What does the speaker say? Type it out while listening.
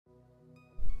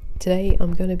Today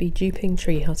I'm going to be duping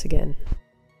Tree Hut again.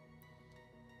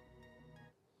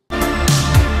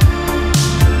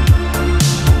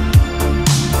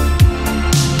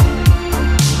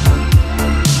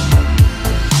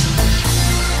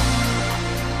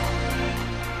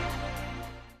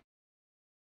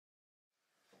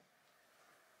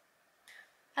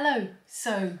 Hello,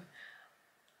 so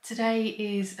today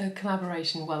is a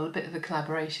collaboration, well, a bit of a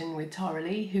collaboration with Tara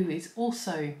Lee, who is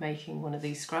also making one of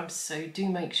these scrubs, so do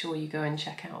make sure you go and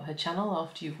check out her channel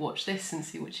after you've watched this and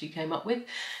see what she came up with.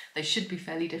 They should be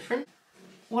fairly different.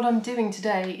 What I'm doing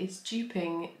today is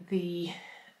duping the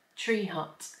Tree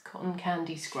Hut Cotton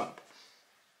Candy Scrub.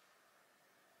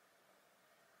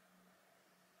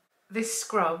 This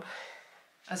scrub,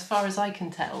 as far as I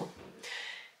can tell,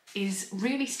 is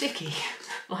really sticky,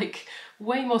 like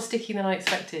way more sticky than I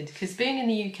expected, because being in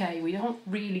the UK we don't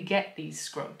really get these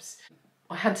scrubs.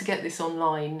 I had to get this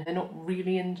online. They're not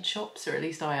really in shops, or at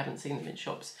least I haven't seen them in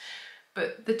shops,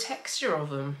 but the texture of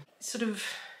them sort of,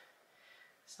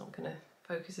 it's not gonna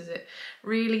focus, is it?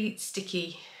 Really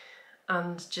sticky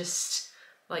and just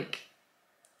like,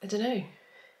 I don't know,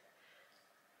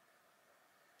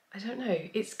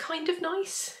 it's kind of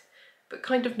nice but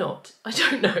kind of not. I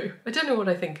don't know what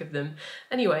I think of them.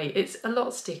 Anyway, it's a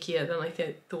lot stickier than I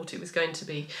thought it was going to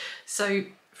be. So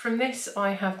from this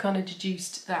I have kind of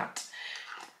deduced that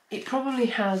it probably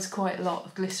has quite a lot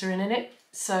of glycerin in it.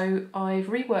 So I've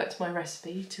reworked my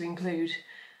recipe to include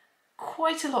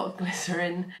quite a lot of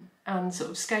glycerin and sort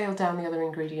of scaled down the other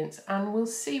ingredients, and we'll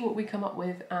see what we come up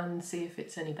with and see if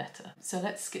it's any better. So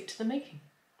let's skip to the making.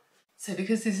 So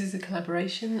because this is a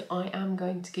collaboration, I am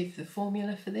going to give the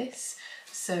formula for this.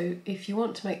 So if you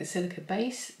want to make the silica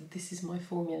base, this is my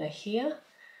formula here.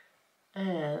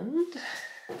 And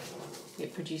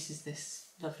it produces this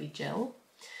lovely gel.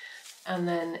 And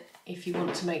then if you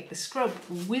want to make the scrub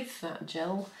with that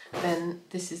gel, then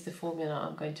this is the formula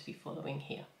I'm going to be following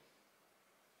here.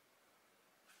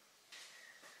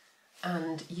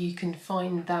 And you can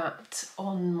find that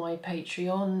on my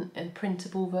Patreon, a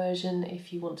printable version.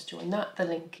 If you want to join that, the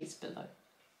link is below.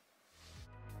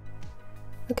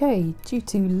 Okay, due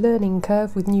to learning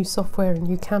curve with new software and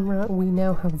new camera, we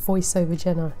now have voiceover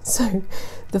Jenna. So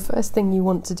the first thing you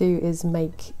want to do is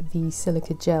make the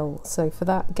silica gel. So for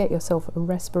that, get yourself a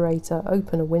respirator,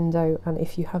 open a window, and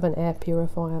if you have an air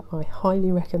purifier, I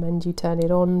highly recommend you turn it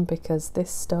on, because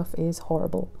this stuff is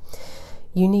horrible.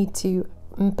 You need to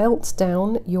melt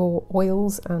down your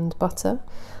oils and butter,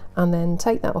 and then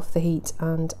take that off the heat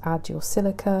and add your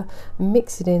silica,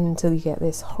 mix it in until you get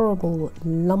this horrible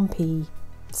lumpy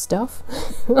stuff,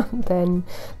 and then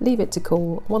leave it to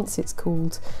cool. Once it's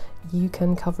cooled, you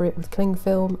can cover it with cling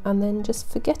film and then just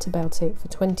forget about it for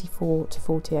 24 to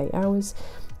 48 hours,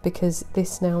 because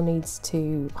this now needs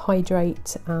to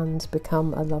hydrate and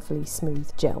become a lovely smooth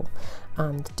gel,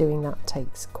 and doing that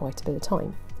takes quite a bit of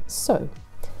time. So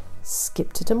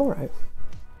skip to tomorrow.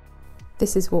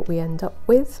 This is what we end up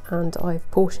with, and I've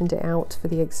portioned it out for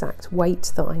the exact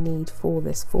weight that I need for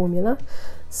this formula,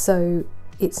 so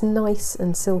it's nice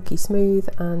and silky smooth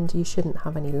and you shouldn't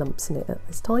have any lumps in it at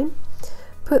this time.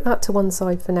 Put that to one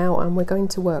side for now, and we're going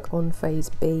to work on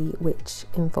phase B, which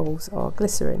involves our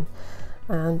glycerin.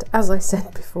 And as I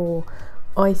said before,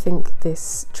 I think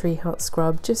this Tree Hut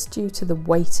scrub, just due to the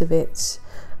weight of it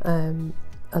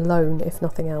alone, if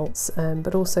nothing else,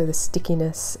 but also the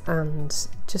stickiness and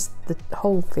just the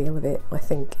whole feel of it, I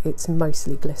think it's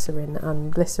mostly glycerin,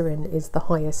 and glycerin is the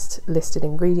highest listed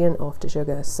ingredient after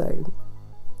sugar, so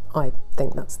I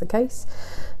think that's the case.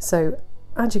 So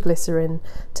add your glycerin.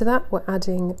 To that we're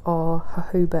adding our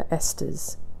jojoba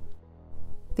esters.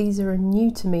 These are a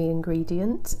new to me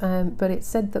ingredient, but it's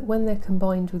said that when they're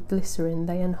combined with glycerin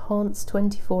they enhance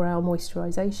 24-hour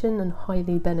moisturisation and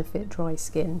highly benefit dry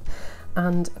skin,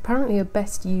 and apparently are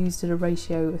best used at a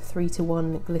ratio of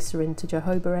 3:1 glycerin to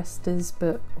jojoba esters,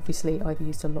 but obviously I've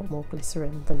used a lot more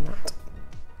glycerin than that.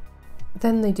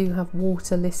 Then they do have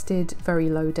water listed very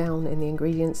low down in the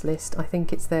ingredients list. I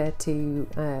think it's there to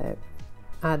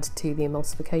add to the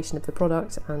emulsification of the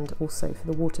product and also for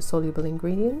the water soluble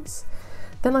ingredients.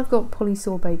 Then I've got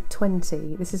polysorbate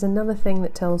 20. This is another thing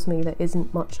that tells me there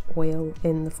isn't much oil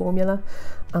in the formula,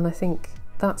 and I think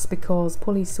that's because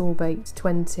polysorbate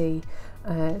 20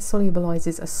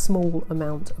 solubilizes a small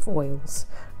amount of oils.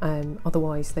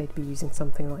 Otherwise they'd be using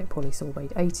something like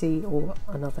polysorbate 80 or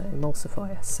another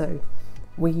emulsifier. So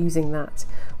we're using that.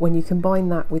 When you combine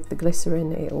that with the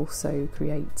glycerin, it also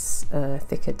creates a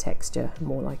thicker texture,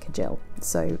 more like a gel.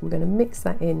 So we're going to mix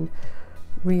that in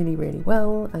really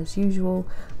well as usual,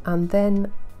 and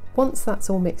then Once that's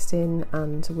all mixed in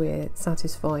and we're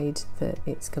satisfied that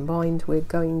it's combined, we're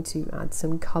going to add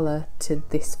some colour to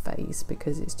this phase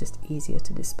because it's just easier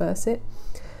to disperse it.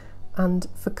 And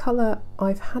for colour,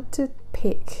 I've had to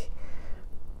pick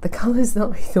the colours that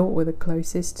I thought were the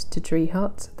closest to Tree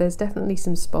Hut. There's definitely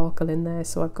some sparkle in there,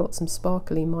 so I've got some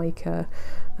sparkly mica,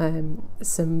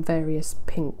 some various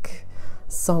pink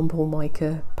sample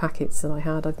mica packets that I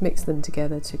had. I've mixed them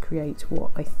together to create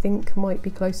what I think might be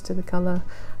close to the colour.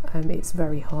 It's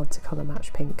very hard to colour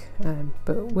match pink,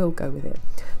 but we'll go with it.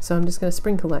 So I'm just going to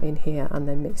sprinkle that in here and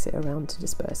then mix it around to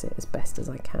disperse it as best as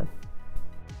I can.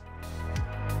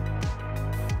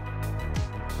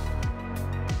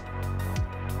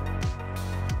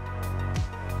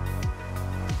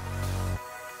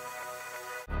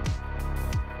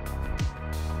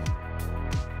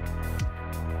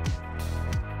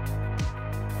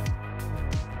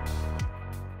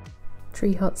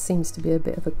 Tree Hut seems to be a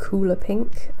bit of a cooler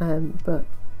pink, but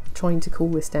trying to cool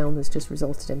this down has just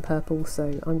resulted in purple,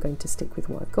 so I'm going to stick with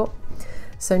what I've got.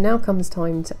 So now comes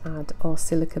time to add our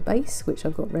silica base, which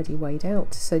I've got ready weighed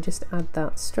out. So just add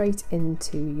that straight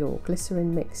into your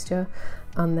glycerin mixture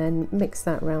and then mix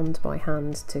that round by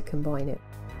hand to combine it.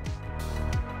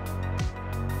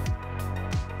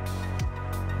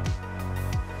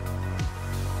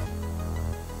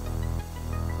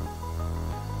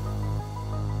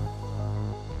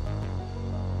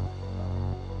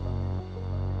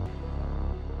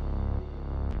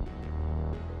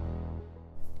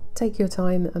 Take your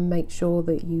time and make sure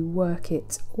that you work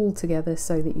it all together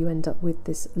so that you end up with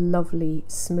this lovely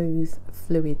smooth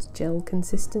fluid gel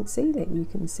consistency that you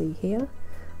can see here,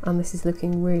 and this is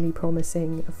looking really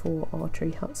promising for our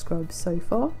Tree Hut scrub so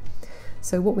far.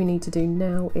 So what we need to do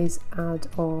now is add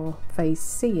our phase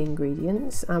C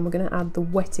ingredients, and we're going to add the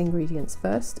wet ingredients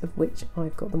first, of which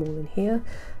I've got them all in here.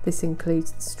 This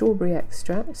includes the strawberry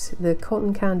extract, the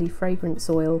cotton candy fragrance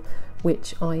oil,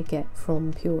 which I get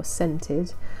from Pure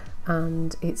Scented,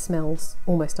 and it smells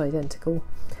almost identical.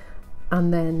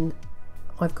 And then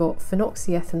I've got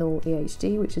phenoxyethanol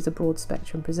EHD, which is a broad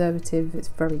spectrum preservative. It's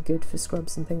very good for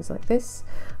scrubs and things like this,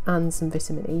 and some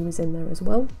vitamin E was in there as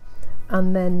well.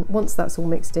 And then once that's all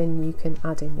mixed in, you can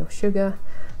add in your sugar,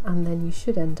 and then you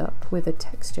should end up with a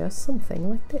texture something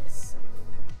like this.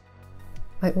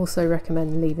 I also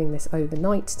recommend leaving this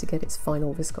overnight to get its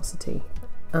final viscosity,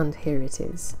 and here it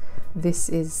is. This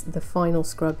is the final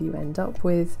scrub you end up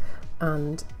with,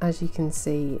 and as you can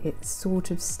see, it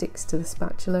sort of sticks to the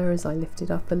spatula as I lift it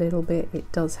up a little bit.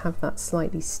 It does have that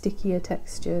slightly stickier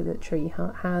texture that Tree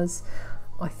Hut has.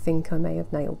 I think I may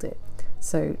have nailed it.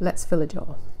 So let's fill a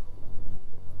jar.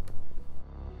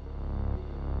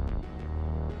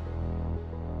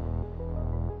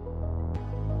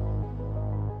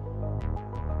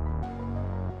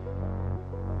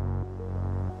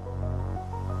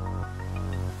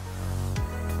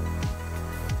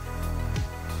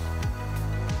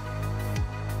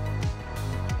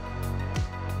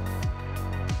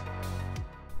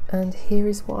 And here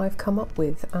is what I've come up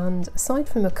with, and aside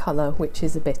from the colour, which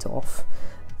is a bit off,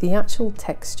 the actual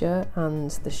texture and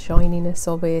the shininess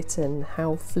of it and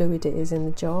how fluid it is in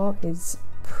the jar is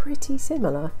pretty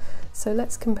similar. So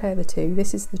let's compare the two.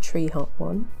 This is the Tree Hut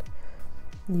one.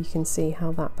 You can see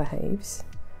how that behaves.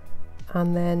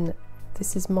 And then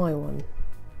this is my one.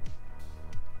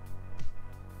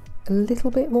 A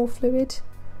little bit more fluid,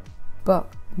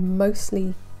 but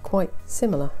mostly quite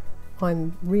similar.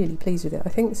 I'm really pleased with it. I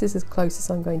think this is as close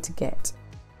as I'm going to get.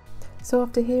 So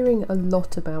after hearing a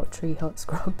lot about Tree Hut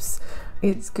scrubs,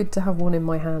 it's good to have one in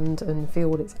my hand and feel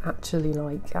what it's actually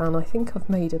like, and I think I've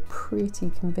made a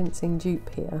pretty convincing dupe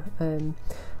here.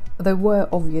 There were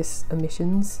obvious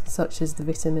omissions, such as the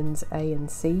vitamins A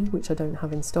and C, which I don't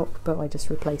have in stock, but I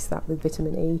just replaced that with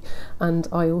vitamin E, and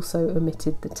I also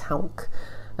omitted the talc.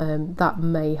 That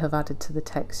may have added to the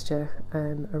texture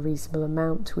a reasonable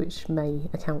amount, which may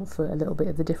account for a little bit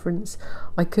of the difference.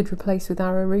 I could replace with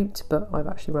arrowroot, but I've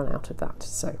actually run out of that,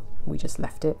 so we just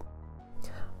left it.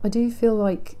 I do feel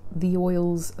like the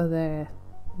oils are there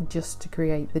just to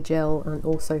create the gel and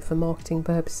also for marketing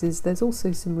purposes. There's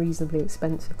also some reasonably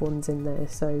expensive ones in there,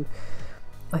 so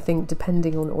I think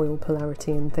depending on oil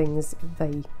polarity and things,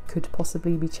 they could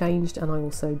possibly be changed, and I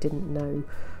also didn't know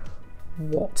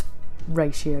what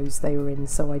ratios they were in,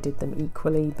 so I did them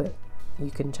equally, but you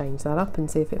can change that up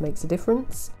and see if it makes a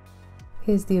difference.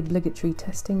 Here's the obligatory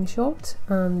testing shot,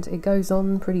 and it goes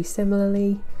on pretty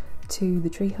similarly to the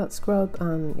Tree Hut scrub,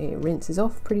 and it rinses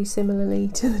off pretty similarly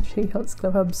to the Tree Hut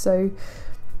scrub, so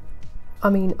I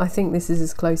mean, I think this is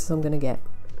as close as I'm going to get.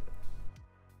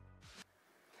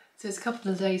 So it's a couple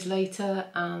of days later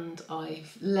and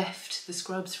I've left the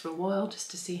scrubs for a while just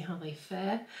to see how they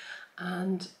fare,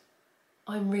 and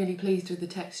I'm really pleased with the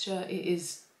texture. It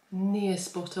is near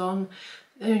spot on.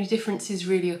 The only difference is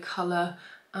really a colour,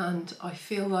 and I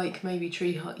feel like maybe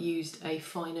Tree Hut used a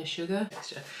finer sugar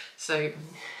texture. So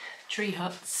Tree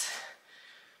Hut's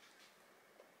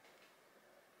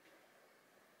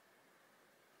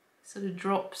sort of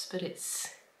drops, but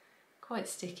it's quite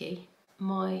sticky.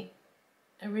 My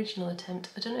original attempt,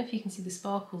 I don't know if you can see the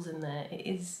sparkles in there, it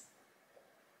is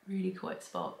really quite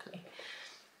sparkly.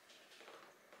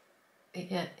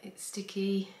 Yeah, it's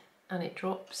sticky and it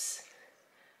drops,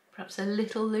 perhaps a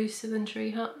little looser than Tree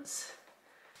Hut's.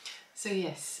 So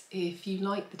yes, if you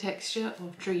like the texture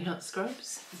of Tree Hut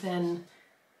scrubs, then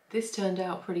this turned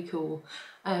out pretty cool.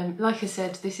 Like I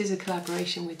said, this is a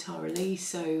collaboration with Tara Lee,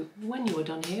 so when you are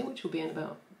done here, which will be in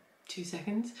about 2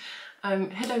 seconds,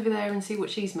 head over there and see what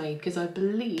she's made, because I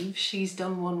believe she's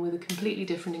done one with a completely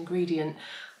different ingredient,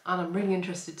 and I'm really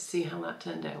interested to see how that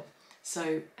turned out.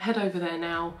 So head over there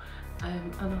now,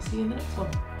 and I'll see you in the next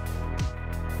one.